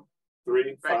 2,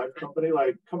 3, 5 company.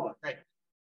 Like, come on. Right.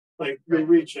 Like, you're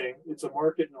reaching, it's a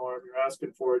market norm, you're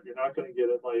asking for it, you're not going to get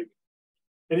it. Like,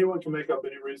 anyone can make up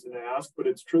any reason to ask, but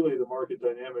it's truly the market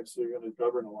dynamics that are going to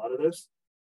govern a lot of this.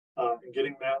 And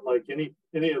getting that, like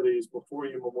any of these, before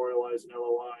you memorialize an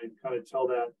LOI and kind of tell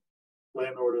that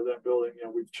landlord or that building,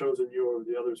 we've chosen you over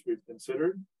the others we've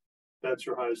considered. That's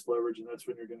your highest leverage, and that's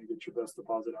when you're going to get your best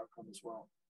deposit outcome as well.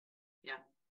 Yeah.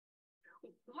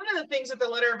 One of the things at the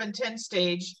letter of intent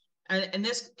stage, and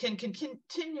this can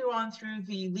continue on through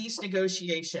the lease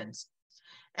negotiations,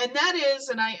 and that is,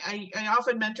 and I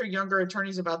often mentor younger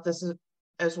attorneys about this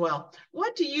as well.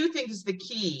 What do you think is the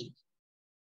key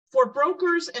for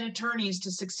brokers and attorneys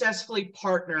to successfully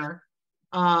partner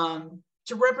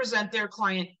to represent their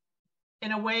client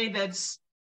in a way that's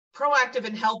proactive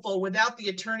and helpful without the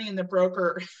attorney and the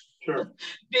broker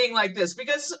being like this?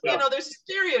 Because there's a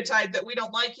stereotype that we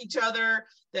don't like each other,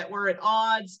 that we're at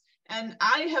odds. And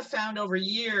I have found over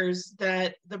years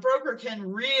that the broker can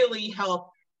really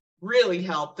help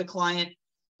the client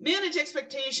manage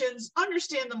expectations,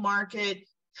 understand the market,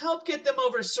 help get them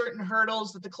over certain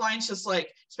hurdles that the client's just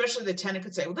like, especially the tenant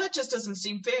could say, well, that just doesn't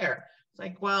seem fair. It's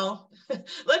like, well,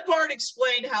 let Bart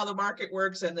explain how the market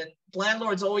works and that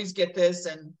landlords always get this,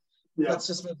 and let's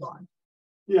just move on.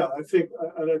 Yeah, I think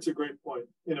that's a great point.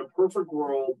 In a perfect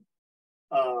world,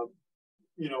 and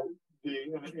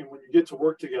when you get to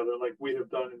work together, like we have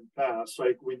done in the past,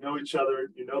 like we know each other,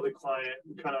 the client,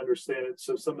 you kind of understand it.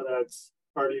 So some of that's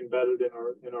already embedded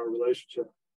in our relationship.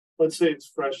 Let's say it's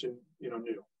fresh and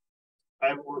new. I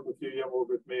haven't worked with you, you haven't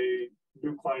worked with me,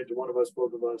 new client to one of us,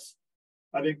 both of us.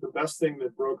 I think the best thing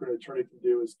that broker and attorney can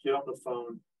do is get on the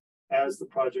phone as the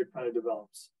project kind of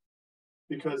develops.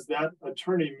 Because that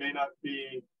attorney may not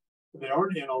be, they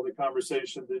aren't in all the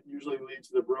conversation that usually lead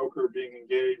to the broker being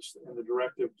engaged and the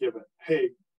directive given. Hey,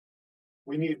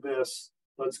 we need this,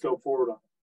 let's go forward on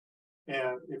it.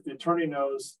 And if the attorney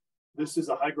knows this is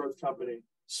a high growth company,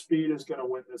 speed is going to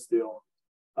win this deal.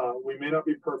 We may not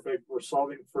be perfect. We're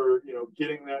solving for,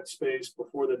 getting that space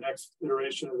before the next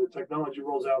iteration of the technology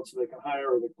rolls out so they can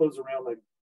hire or they close around.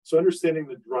 So understanding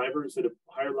the drivers at a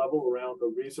higher level around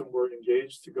the reason we're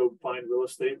engaged to go find real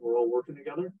estate, we're all working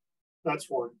together. That's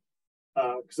one.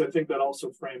 Because I think that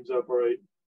also frames up, all right,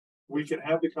 we can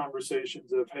have the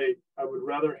conversations of, hey, I would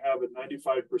rather have a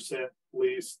 95%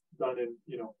 lease done in,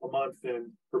 a month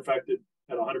than perfected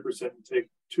at 100% and take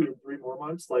 2 to 3 more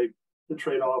months. Like, the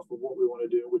trade-off of what we want to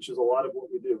do, which is a lot of what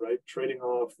we do, right? Trading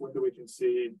off, when do we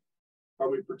concede? Are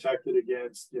we protected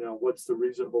against, what's the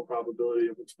reasonable probability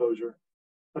of exposure?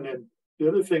 And then the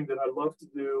other thing that I love to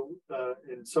do,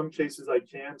 in some cases I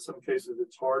can, some cases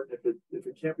it's hard. If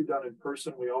it can't be done in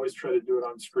person, we always try to do it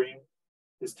on screen,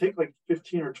 is take like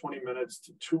 15 or 20 minutes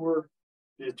to tour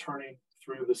the attorney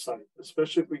through the site,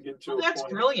 especially if we get to a point. That's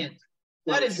brilliant.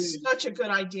 That is such a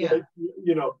good idea.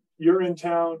 You're in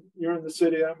town, you're in the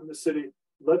city, I'm in the city.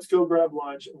 Let's go grab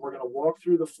lunch and we're going to walk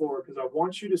through the floor because I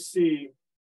want you to see,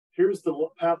 here's the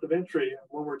path of entry. And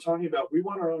when we're talking about, we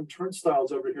want our own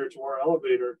turnstiles over here to our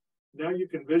elevator. Now you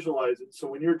can visualize it. So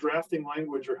when you're drafting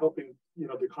language or helping,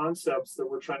 the concepts that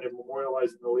we're trying to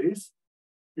memorialize in the lease,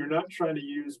 you're not trying to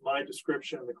use my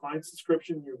description, the client's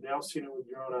description. You've now seen it with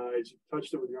your own eyes. You've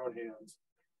touched it with your own hands.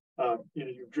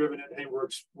 You've driven it. Hey,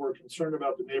 we're concerned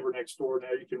about the neighbor next door.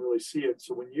 Now you can really see it.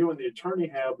 So when you and the attorney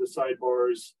have the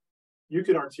sidebars, you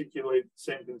can articulate the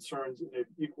same concerns in an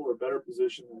equal or better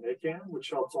position than they can, which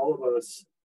helps all of us,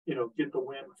 get the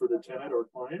win for the tenant or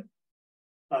client.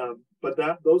 But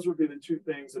those would be the two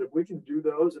things that if we can do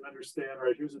those and understand,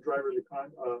 right, here's the driver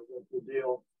of the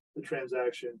deal, the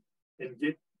transaction, and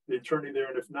get the attorney there.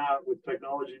 And if not, with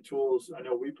technology tools, I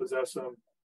know we possess them.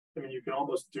 I mean, you can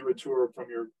almost do a tour from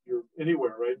your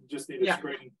anywhere, right? You just need a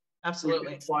screen. Absolutely.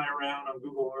 We can fly around on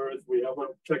Google Earth. We have a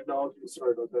technology,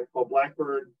 sorry about that, called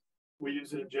Blackbird. We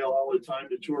use it in jail all the time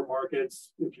to tour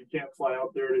markets. If you can't fly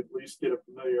out there, to at least get a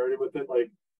familiarity with it. Like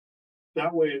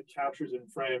that way it captures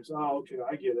and frames, oh, okay,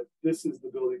 I get it. This is the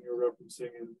building you're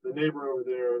referencing. And the neighbor over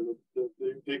there,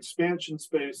 the expansion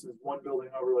space is one building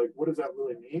over. Like, what does that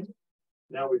really mean?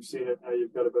 Now we've seen it. Now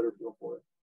you've got a better feel for it.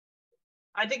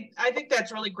 I think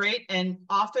that's really great. And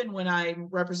often when I'm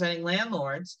representing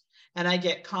landlords and I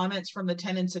get comments from the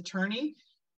tenant's attorney,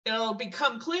 it'll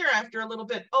become clear after a little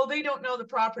bit, oh, they don't know the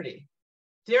property.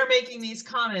 They're making these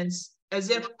comments as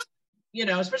if,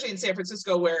 especially in San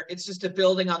Francisco where it's just a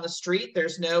building on the street.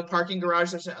 There's no parking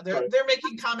garage. They're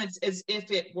making comments as if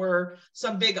it were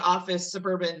some big office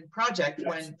suburban project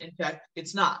when in fact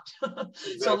it's not.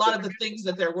 Exactly. So a lot of the things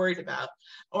that they're worried about,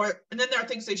 and then there are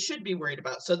things they should be worried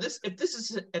about. So if this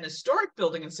is an historic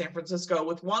building in San Francisco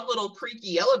with one little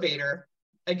creaky elevator,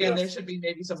 again, there should be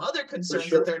maybe some other concerns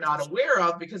that they're not aware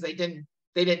of because they didn't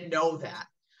know that.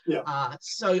 Yeah.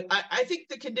 So I think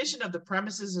the condition of the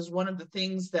premises is one of the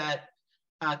things that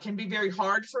can be very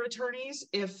hard for attorneys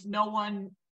if no one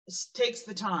takes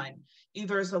the time,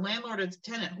 either as the landlord or the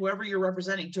tenant, whoever you're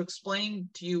representing, to explain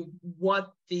to you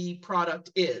what the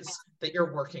product is that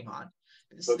you're working on.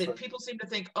 Right. People seem to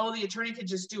think, oh, the attorney could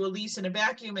just do a lease in a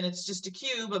vacuum and it's just a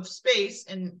cube of space,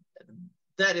 and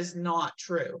that is not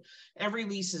true. Every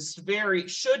lease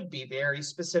should be very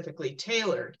specifically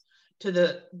tailored to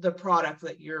the product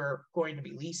that you're going to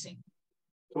be leasing.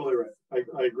 Totally right.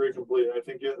 I agree completely. I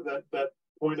think that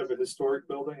point of a historic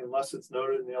building, unless it's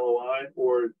noted in the LOI,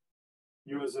 or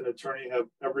you as an attorney have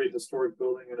every historic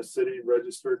building in a city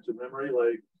registered to memory,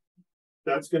 like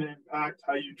that's going to impact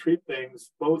how you treat things,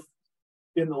 both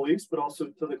in the lease, but also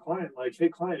to the client. Like, hey,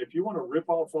 client, if you want to rip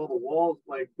off all the walls,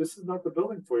 like this is not the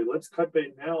building for you. Let's cut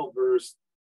bait now versus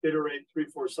iterate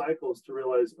 3-4 cycles to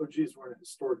realize, oh, geez, we're in a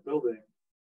historic building.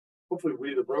 Hopefully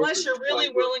we, the brokers, unless you're really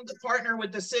willing to partner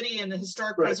with the city and the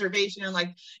historic preservation, and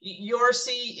like your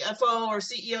CFO or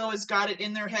CEO has got it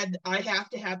in their head, I have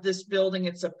to have this building.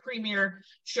 It's a premier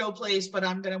showplace, but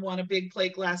I'm going to want a big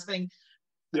plate glass thing.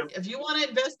 Yep. If you want to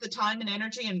invest the time and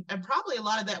energy, and probably a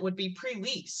lot of that would be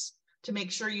pre-lease to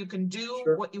make sure you can do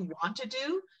what you want to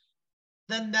do,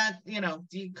 then that,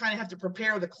 you kind of have to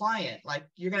prepare the client. Like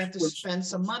you're going to have to spend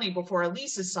some money before a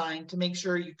lease is signed to make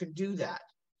sure you can do that.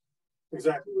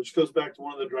 Exactly, which goes back to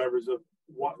one of the drivers of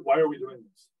why are we doing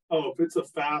this? Oh, if it's a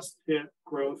fast hit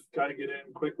growth, got to get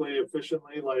in quickly,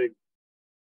 efficiently, like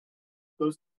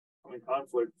those in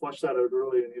conflict, flush that out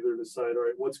early and either decide, all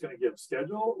right, what's going to give,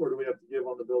 schedule, or do we have to give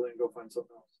on the building and go find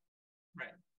something else?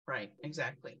 Right,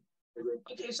 exactly.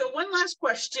 Okay, so one last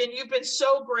question. You've been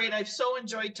so great. I've so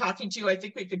enjoyed talking to you. I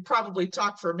think we could probably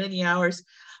talk for many hours.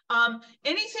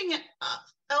 Anything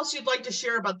else you'd like to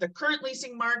share about the current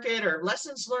leasing market or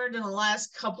lessons learned in the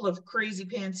last couple of crazy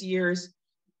pants years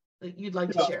that you'd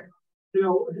like to share?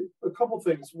 A couple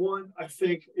things. One, I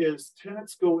think, is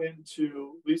tenants go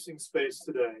into leasing space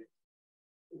today.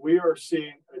 We are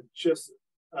seeing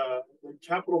the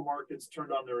capital markets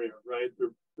turned on their ear, right?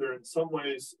 They're in some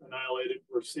ways annihilated.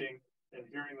 We're seeing and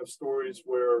hearing of stories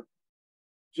where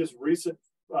just recent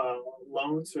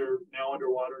loans are now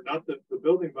underwater, not the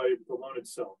building value, but the loan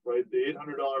itself, right? The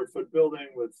 $800 a foot building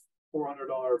with $400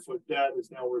 a foot debt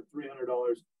is now worth $300.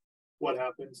 What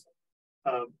happens?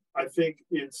 I think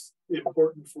it's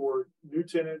important for new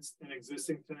tenants and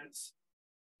existing tenants,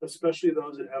 especially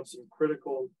those that have some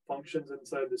critical functions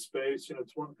inside the space.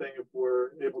 It's one thing if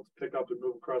we're able to pick up and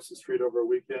move across the street over a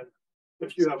weekend.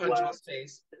 If you have labs,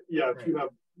 space. If you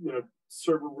have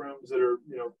server rooms that are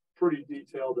pretty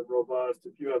detailed and robust,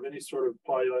 if you have any sort of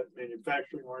pilot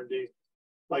manufacturing R&D,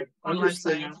 like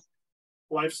understand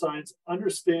life science,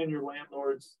 understand your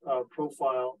landlord's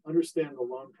profile, understand the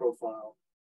loan profile,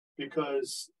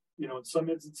 because in some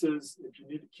instances, if you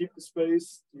need to keep the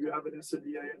space, do you have an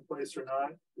SNDA in place or not?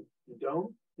 If you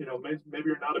don't, maybe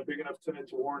you're not a big enough tenant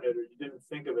to warrant it, or you didn't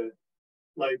think of it.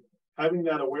 Like having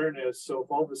that awareness. So if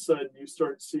all of a sudden you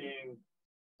start seeing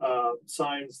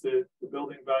signs that the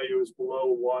building value is below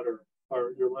water,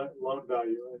 or your loan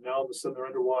value, and now all of a sudden they're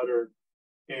underwater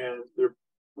and they're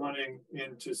running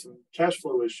into some cash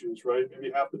flow issues, right?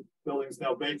 Maybe half the building's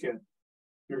now vacant.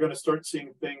 You're going to start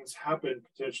seeing things happen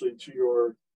potentially to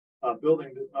your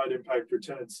building that might impact your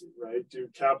tenancy, right? Do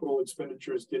capital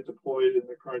expenditures get deployed in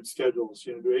the current schedules?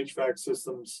 Do HVAC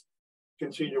systems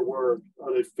continue to work?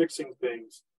 Are they fixing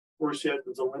things? Worse yet,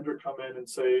 does a lender come in and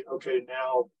say, okay,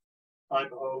 now I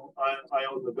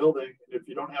own the building, and if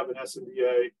you don't have an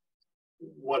SNDA,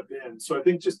 what then? So I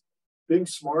think just being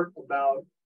smart about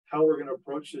how we're going to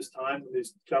approach this time when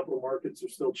these capital markets are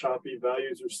still choppy,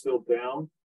 values are still down,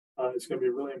 it's going to be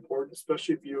really important,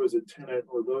 especially if you as a tenant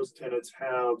or those tenants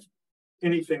have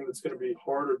anything that's going to be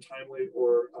hard or timely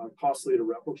or costly to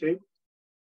replicate,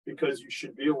 because you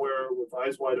should be aware with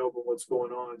eyes wide open what's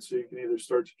going on, so you can either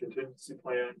start to contingency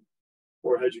plan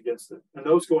or hedge against it. And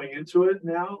those going into it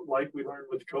now, like we learned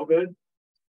with COVID,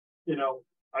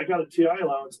 I got a TI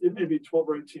allowance. It may be 12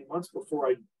 or 18 months before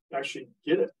I actually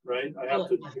get it, right? I have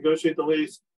to negotiate the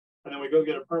lease, and then we go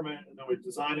get a permit, and then we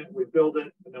design it, we build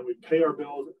it, and then we pay our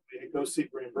bills, and we go seek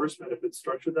reimbursement if it's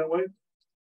structured that way.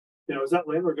 Is that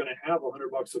landlord going to have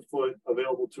 $100 a foot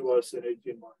available to us in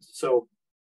 18 months? So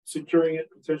securing it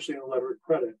potentially in a letter of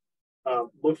credit,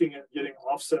 looking at getting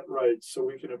offset rights so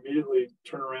we can immediately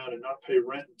turn around and not pay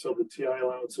rent until the TI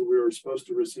allowance that we were supposed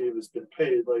to receive has been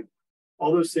paid. Like,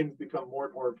 all those things become more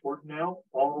and more important now,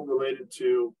 all related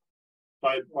to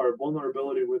our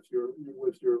vulnerability with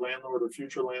your landlord or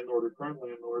future landlord or current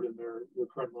landlord in their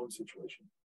current loan situation.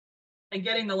 And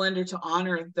getting the lender to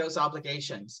honor those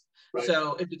obligations. Right.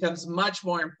 So it becomes much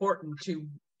more important to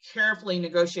carefully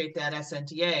negotiate that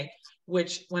SNDA,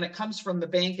 which when it comes from the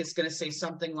bank is going to say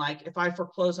something like, if I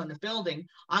foreclose on the building,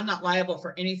 I'm not liable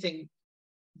for anything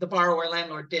the borrower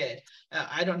landlord did.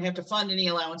 I don't have to fund any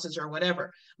allowances or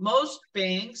whatever. Most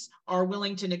banks are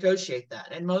willing to negotiate that,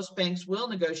 and most banks will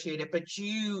negotiate it, but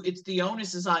it's the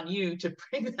onus is on you to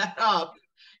bring that up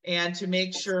and to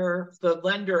make sure the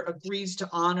lender agrees to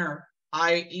honor.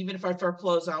 Even if I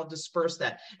foreclose, I'll disperse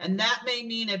that. And that may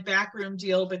mean a backroom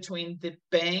deal between the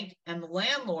bank and the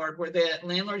landlord, where the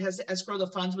landlord has to escrow the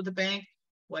funds with the bank,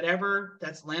 whatever,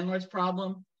 that's the landlord's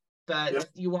problem, but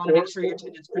you want to make sure your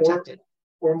tenant's protected.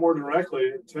 Or more directly,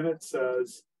 a tenant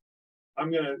says,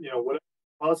 I'm going to, whatever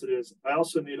the deposit is, I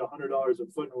also need $100 a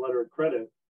foot in a letter of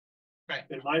credit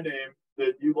in my name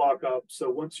that you lock up.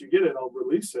 So once you get it, I'll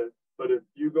release it. But if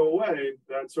you go away,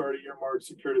 that's already earmarked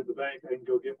secured at the bank. I can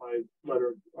go get my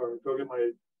letter or go get my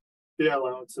day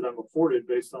allowance that I'm afforded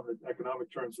based on the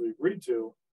economic terms we agreed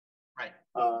to. Right.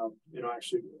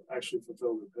 Actually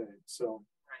fulfill the pay. So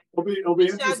it'll be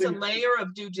interesting. Adds a layer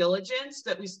of due diligence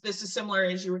this is similar,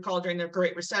 as you recall, during the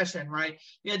Great Recession, right?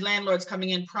 You had landlords coming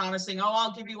in promising,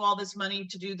 I'll give you all this money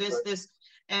to do this, this,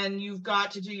 and you've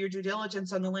got to do your due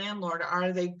diligence on the landlord.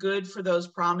 Are they good for those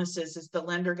promises? Is the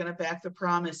lender going to back the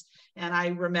promise? And I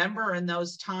remember in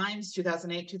those times,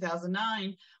 2008,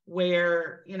 2009,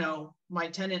 where, my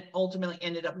tenant ultimately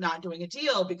ended up not doing a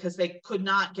deal because they could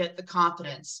not get the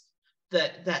confidence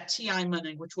that TI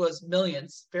money, which was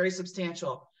millions, very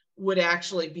substantial, would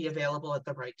actually be available at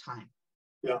the right time.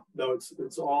 Yeah, no,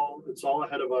 it's all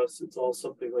ahead of us. It's all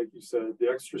something, like you said, the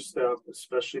extra step,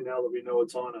 especially now that we know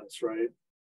it's on us, right?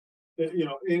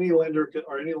 Any lender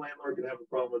or any landlord can have a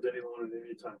problem with any loan at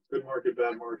any time. Good market,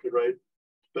 bad market, right?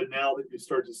 But now that you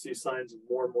start to see signs of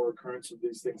more and more occurrence of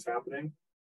these things happening,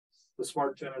 the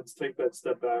smart tenants take that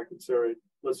step back and say, all right,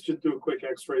 let's just do a quick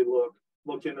x-ray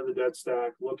look into the debt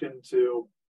stack,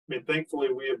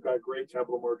 thankfully we have got great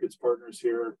capital markets partners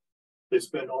here. They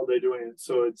spend all day doing it.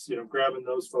 So it's, grabbing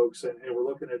those folks and, hey, we're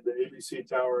looking at the ABC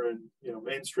Tower and,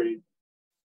 Main Street.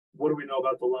 What do we know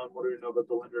about the loan? What do we know about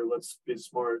the lender? Let's be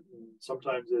smart. And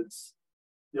sometimes it's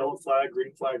yellow flag,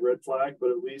 green flag, red flag,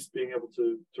 but at least being able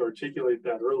to articulate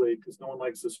that early, because no one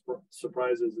likes the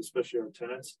surprises, especially our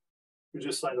tenants who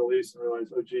just signed a lease and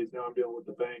realize, oh, geez, now I'm dealing with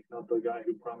the bank, not the guy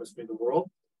who promised me the world.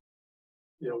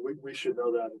 We should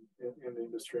know that in the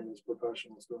industry and as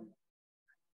professionals doing it.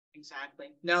 Exactly.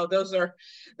 No, those are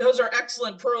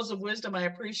excellent pearls of wisdom. I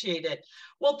appreciate it.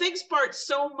 Well, thanks, Bart,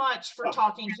 so much for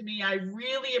talking to me. I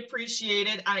really appreciate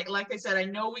it. Like I said, I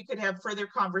know we could have further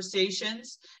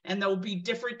conversations, and there'll be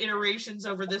different iterations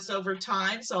over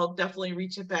time. So I'll definitely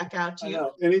reach it back out to you.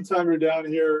 Anytime you're down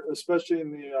here, especially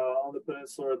in the on the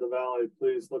peninsula or the valley,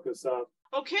 please look us up.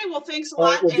 Okay. Well, thanks a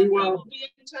lot, and we'll be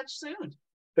in touch soon.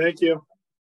 Thank you.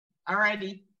 All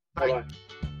righty. Bye. Bye-bye.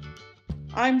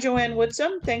 I'm Joanne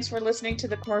Woodsum. Thanks for listening to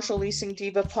the Commercial Leasing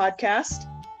Diva podcast.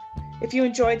 If you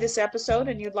enjoyed this episode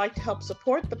and you'd like to help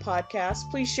support the podcast,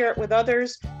 please share it with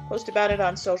others, post about it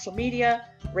on social media,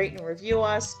 rate and review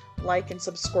us, like, and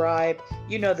subscribe.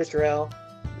 You know the drill.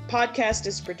 The podcast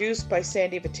is produced by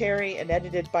Sandy Viteri and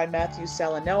edited by Matthew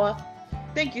Salanoa.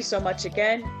 Thank you so much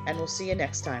again, and we'll see you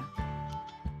next time.